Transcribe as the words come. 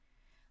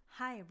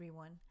Hi,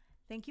 everyone.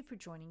 Thank you for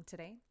joining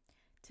today.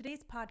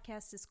 Today's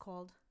podcast is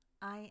called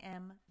I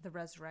Am the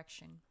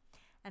Resurrection,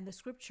 and the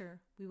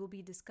scripture we will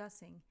be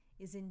discussing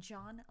is in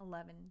John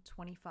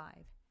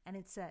 11:25, and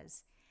it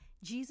says,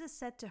 Jesus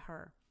said to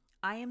her,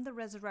 I am the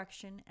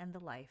resurrection and the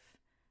life.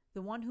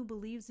 The one who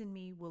believes in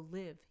me will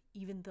live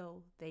even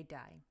though they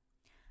die.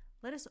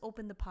 Let us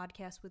open the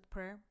podcast with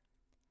prayer.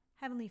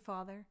 Heavenly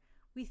Father,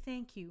 we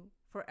thank you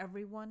for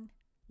everyone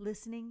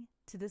listening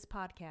to this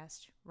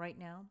podcast right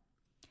now.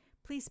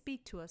 Please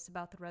speak to us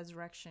about the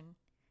resurrection.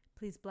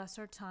 Please bless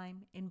our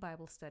time in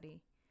Bible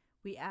study.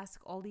 We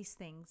ask all these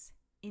things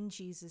in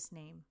Jesus'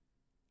 name.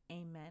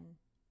 Amen.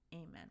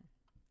 Amen.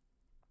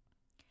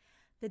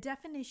 The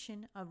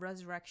definition of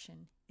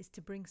resurrection is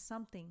to bring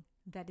something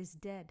that is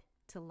dead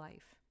to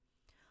life.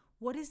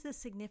 What is the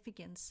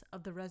significance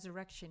of the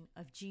resurrection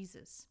of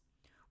Jesus?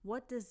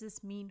 What does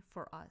this mean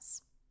for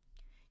us?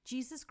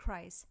 Jesus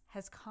Christ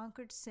has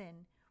conquered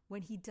sin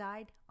when he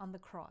died on the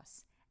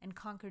cross and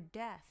conquered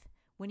death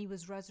when he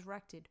was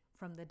resurrected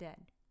from the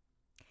dead.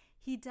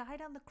 He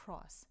died on the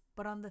cross,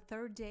 but on the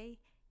third day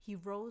he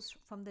rose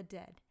from the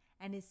dead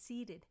and is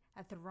seated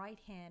at the right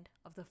hand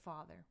of the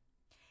Father.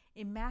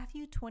 In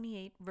Matthew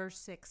 28, verse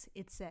 6,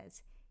 it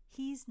says,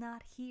 He's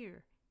not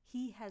here,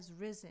 he has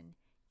risen,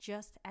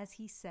 just as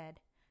he said.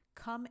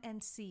 Come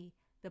and see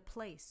the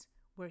place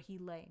where he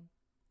lay.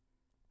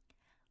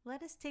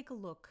 Let us take a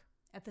look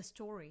at the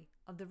story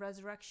of the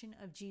resurrection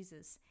of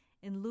Jesus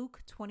in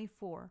Luke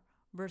 24,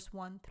 verse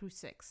 1 through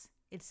 6.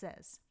 It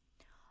says,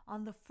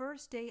 On the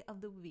first day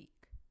of the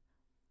week,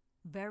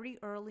 very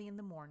early in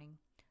the morning,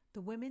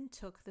 the women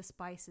took the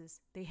spices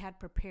they had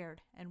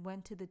prepared and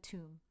went to the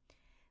tomb.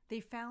 They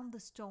found the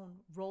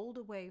stone rolled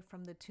away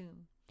from the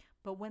tomb,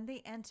 but when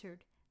they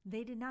entered,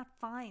 they did not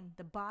find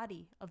the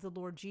body of the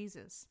Lord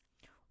Jesus.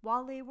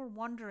 While they were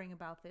wondering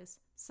about this,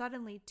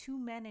 suddenly 2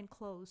 men in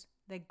clothes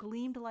that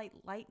gleamed like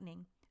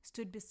lightning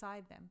stood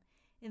beside them.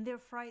 In their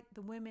fright,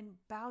 the women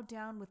bowed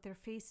down with their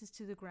faces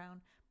to the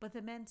ground, but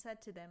the men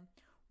said to them,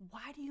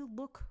 Why do you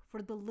look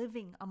for the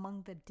living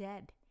among the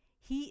dead?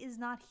 He is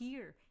not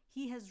here.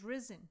 He has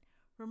risen.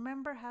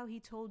 Remember how he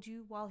told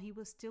you while he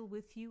was still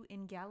with you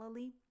in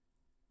Galilee?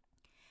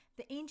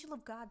 The angel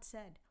of God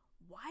said,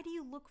 Why do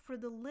you look for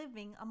the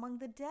living among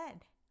the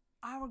dead?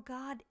 Our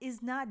God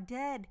is not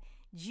dead.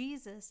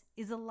 Jesus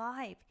is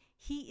alive.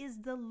 He is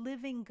the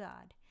living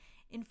God.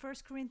 In 1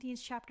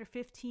 Corinthians chapter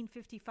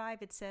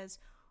 15:55, it says,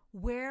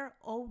 Where,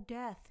 O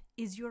death,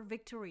 is your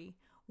victory?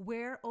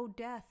 Where, O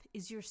death,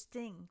 is your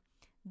sting?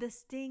 The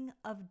sting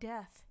of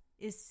death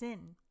is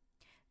sin.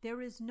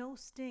 There is no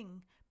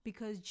sting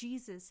because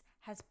Jesus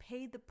has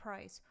paid the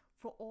price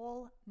for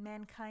all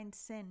mankind's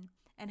sin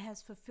and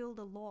has fulfilled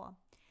the law.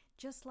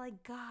 Just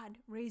like God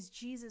raised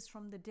Jesus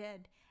from the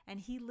dead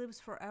and he lives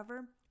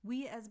forever,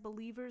 we as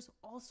believers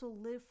also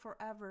live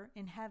forever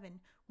in heaven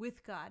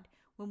with God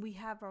when we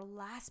have our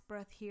last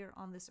breath here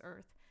on this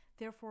earth.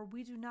 Therefore,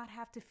 we do not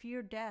have to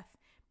fear death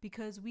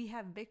because we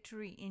have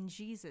victory in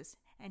Jesus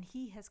and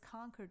he has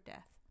conquered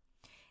death.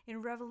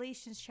 In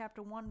Revelation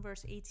chapter 1,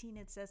 verse 18,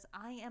 it says,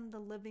 I am the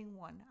living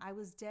one. I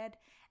was dead,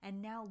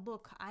 and now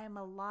look, I am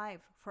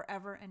alive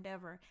forever and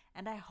ever,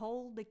 and I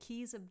hold the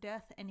keys of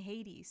death and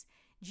Hades.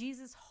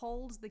 Jesus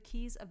holds the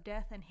keys of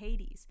death and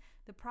Hades.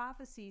 The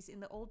prophecies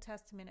in the Old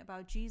Testament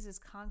about Jesus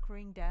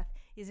conquering death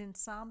is in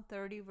Psalm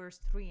 30, verse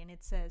 3, and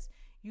it says,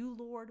 You,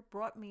 Lord,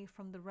 brought me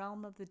from the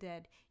realm of the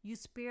dead. You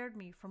spared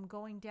me from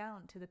going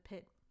down to the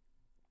pit.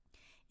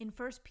 In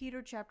 1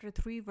 Peter chapter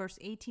 3, verse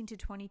 18 to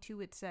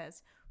 22, it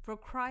says, For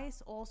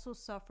Christ also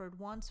suffered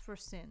once for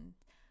sin,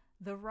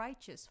 the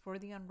righteous for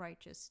the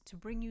unrighteous, to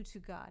bring you to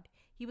God.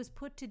 He was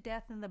put to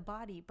death in the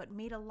body, but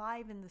made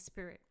alive in the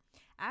spirit.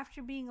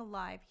 After being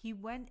alive, he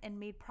went and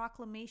made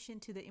proclamation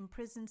to the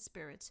imprisoned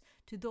spirits,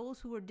 to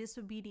those who were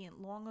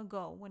disobedient long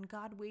ago, when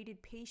God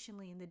waited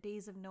patiently in the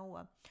days of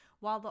Noah,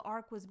 while the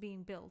ark was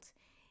being built.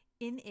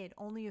 In it,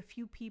 only a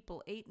few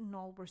people, 8 in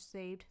all, were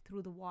saved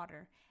through the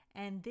water.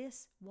 And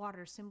this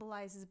water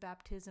symbolizes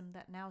baptism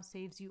that now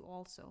saves you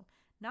also.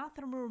 Not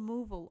the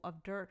removal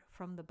of dirt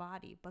from the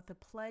body, but the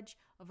pledge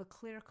of a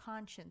clear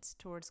conscience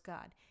towards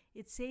God.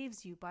 It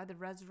saves you by the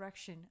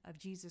resurrection of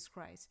Jesus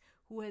Christ,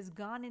 who has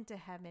gone into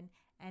heaven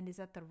and is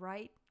at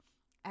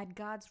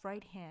God's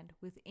right hand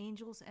with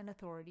angels and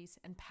authorities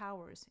and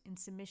powers in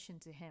submission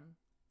to him.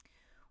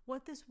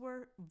 What this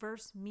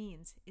verse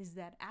means is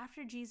that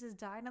after Jesus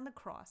died on the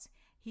cross,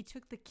 he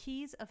took the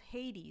keys of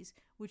Hades,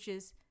 which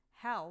is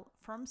hell,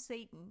 from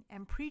Satan,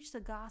 and preached the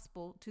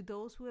gospel to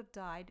those who have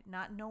died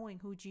not knowing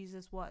who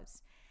Jesus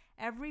was.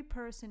 Every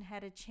person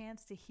had a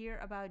chance to hear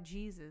about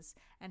Jesus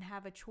and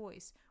have a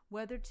choice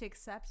whether to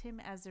accept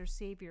him as their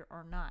Savior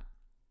or not.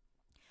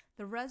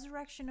 The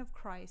resurrection of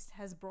Christ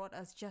has brought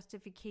us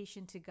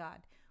justification to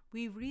God.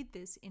 We read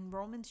this in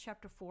Romans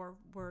chapter 4,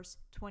 verse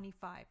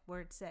 25,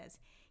 where it says,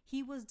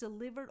 He was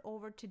delivered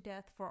over to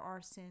death for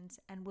our sins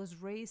and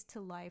was raised to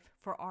life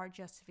for our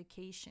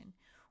justification.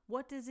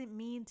 What does it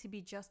mean to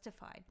be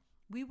justified?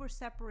 We were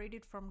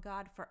separated from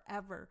God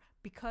forever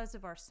because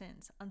of our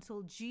sins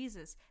until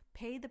Jesus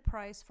paid the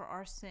price for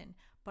our sin,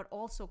 but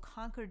also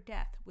conquered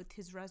death with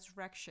his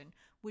resurrection,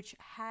 which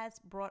has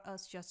brought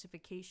us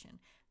justification.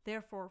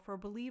 Therefore, for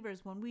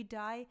believers, when we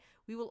die,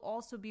 we will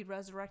also be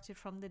resurrected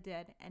from the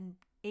dead and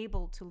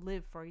able to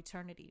live for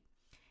eternity.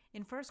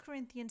 In 1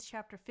 Corinthians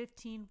chapter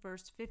 15,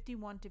 verse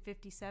 51 to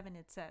 57,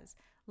 it says,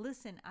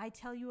 "Listen, I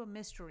tell you a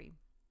mystery.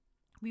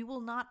 We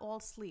will not all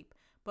sleep,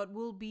 but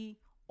will be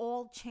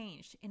all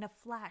changed in a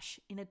flash,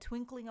 in a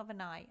twinkling of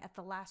an eye, at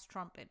the last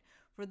trumpet.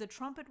 For the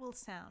trumpet will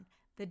sound,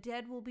 the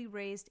dead will be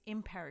raised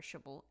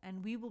imperishable,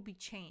 and we will be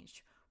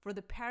changed. For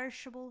the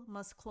perishable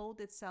must clothe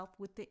itself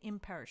with the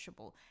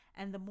imperishable,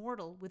 and the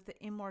mortal with the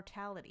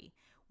immortality.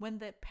 When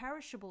the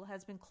perishable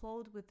has been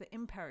clothed with the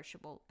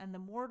imperishable, and the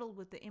mortal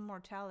with the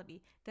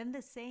immortality, then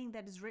the saying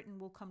that is written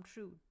will come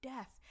true: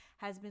 Death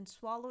has been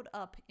swallowed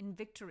up in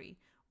victory.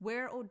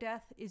 Where, O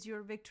death, is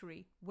your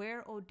victory?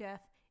 Where, O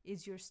death,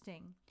 is your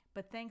sting?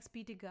 But thanks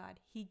be to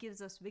God, he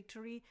gives us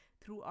victory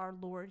through our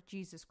Lord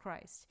Jesus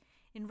Christ."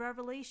 In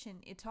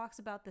Revelation, it talks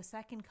about the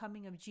second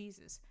coming of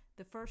Jesus.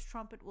 The first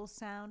trumpet will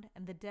sound,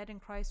 and the dead in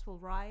Christ will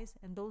rise,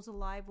 and those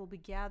alive will be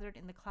gathered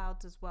in the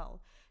clouds as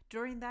well.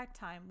 During that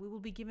time, we will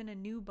be given a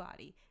new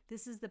body.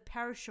 This is the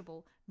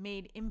perishable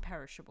made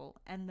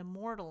imperishable, and the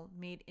mortal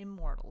made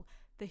immortal.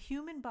 The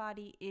human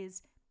body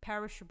is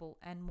perishable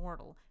and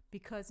mortal,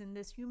 because in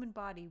this human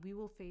body we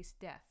will face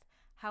death.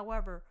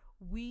 However,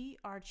 we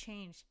are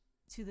changed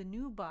to the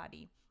new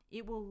body.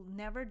 It will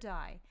never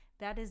die.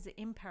 That is the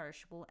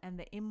imperishable and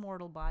the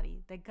immortal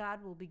body that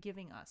God will be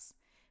giving us.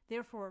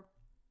 Therefore,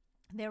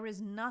 there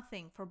is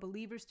nothing for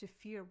believers to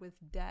fear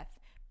with death,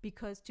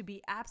 because to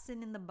be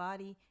absent in the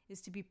body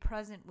is to be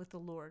present with the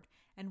Lord,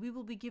 and we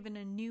will be given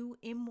a new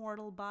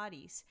immortal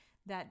bodies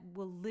that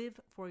will live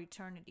for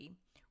eternity.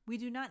 We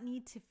do not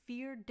need to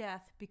fear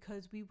death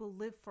because we will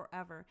live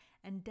forever,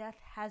 and death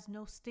has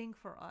no sting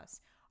for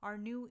us. Our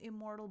new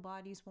immortal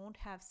bodies won't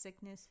have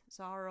sickness,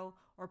 sorrow,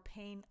 or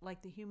pain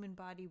like the human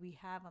body we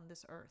have on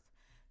this earth.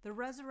 The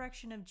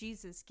resurrection of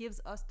Jesus gives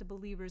us, the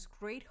believers,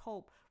 great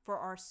hope for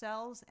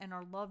ourselves and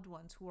our loved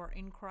ones who are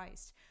in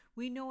Christ.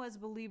 We know as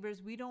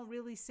believers we don't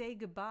really say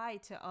goodbye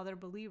to other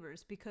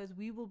believers because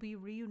we will be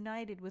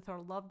reunited with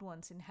our loved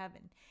ones in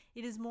heaven.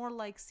 It is more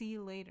like see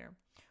you later.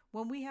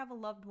 When we have a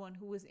loved one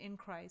who is in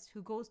Christ,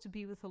 who goes to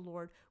be with the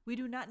Lord, we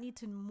do not need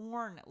to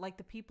mourn like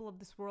the people of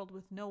this world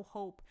with no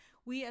hope.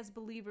 We as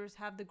believers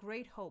have the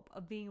great hope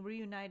of being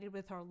reunited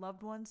with our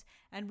loved ones,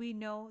 and we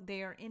know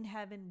they are in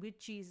heaven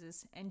with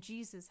Jesus, and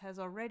Jesus has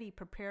already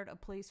prepared a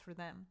place for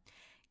them.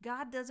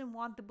 God doesn't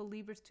want the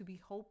believers to be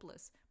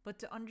hopeless, but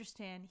to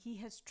understand he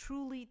has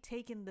truly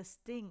taken the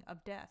sting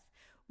of death.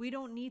 We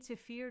don't need to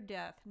fear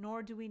death,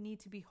 nor do we need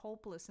to be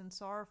hopeless and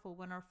sorrowful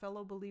when our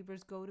fellow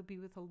believers go to be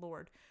with the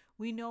Lord.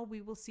 We know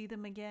we will see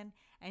them again,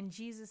 and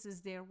Jesus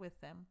is there with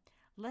them.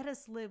 Let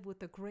us live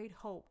with a great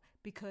hope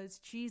because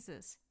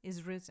Jesus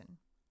is risen.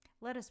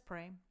 Let us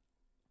pray.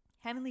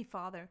 Heavenly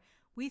Father,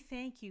 we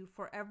thank you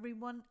for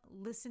everyone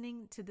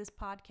listening to this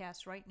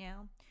podcast right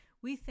now.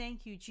 We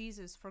thank you,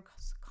 Jesus, for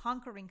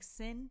conquering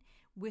sin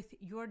with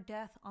your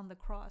death on the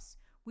cross.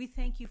 We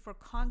thank you for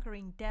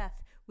conquering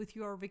death with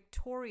your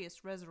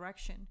victorious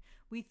resurrection.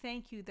 We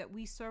thank you that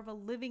we serve a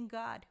living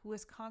God who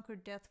has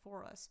conquered death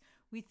for us.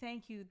 We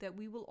thank you that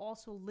we will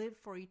also live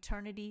for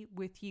eternity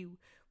with you.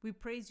 We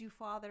praise you,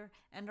 Father,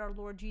 and our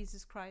Lord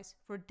Jesus Christ,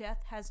 for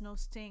death has no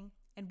sting,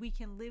 and we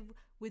can live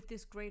with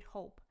this great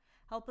hope.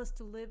 Help us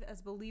to live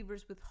as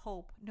believers with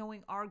hope,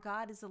 knowing our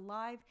God is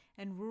alive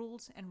and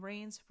rules and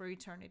reigns for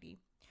eternity.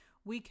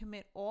 We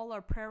commit all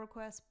our prayer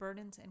requests,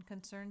 burdens, and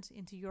concerns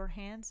into your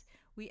hands.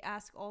 We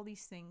ask all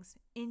these things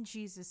in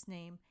Jesus'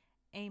 name.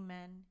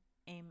 Amen.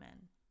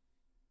 Amen.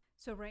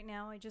 So right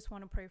now, I just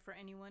want to pray for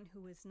anyone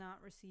who has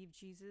not received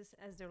Jesus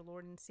as their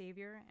Lord and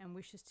Savior and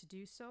wishes to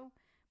do so.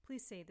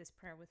 Please say this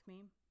prayer with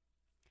me.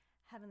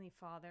 Heavenly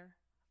Father,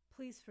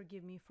 please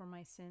forgive me for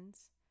my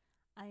sins.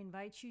 I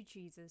invite you,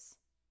 Jesus,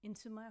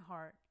 into my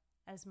heart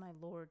as my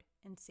Lord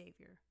and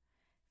Savior.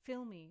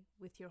 Fill me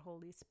with your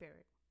Holy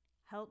Spirit.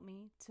 Help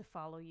me to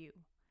follow you.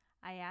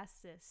 I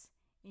ask this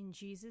in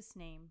Jesus'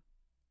 name.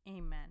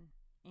 Amen.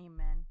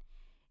 Amen.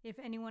 If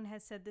anyone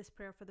has said this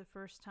prayer for the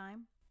first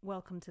time,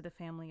 welcome to the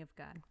family of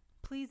God.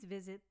 Please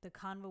visit the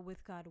Convo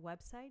with God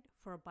website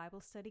for a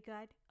Bible study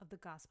guide of the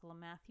Gospel of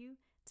Matthew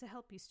to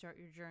help you start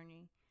your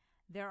journey.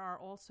 There are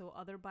also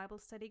other Bible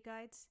study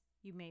guides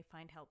you may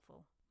find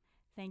helpful.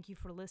 Thank you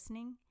for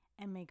listening,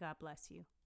 and may God bless you.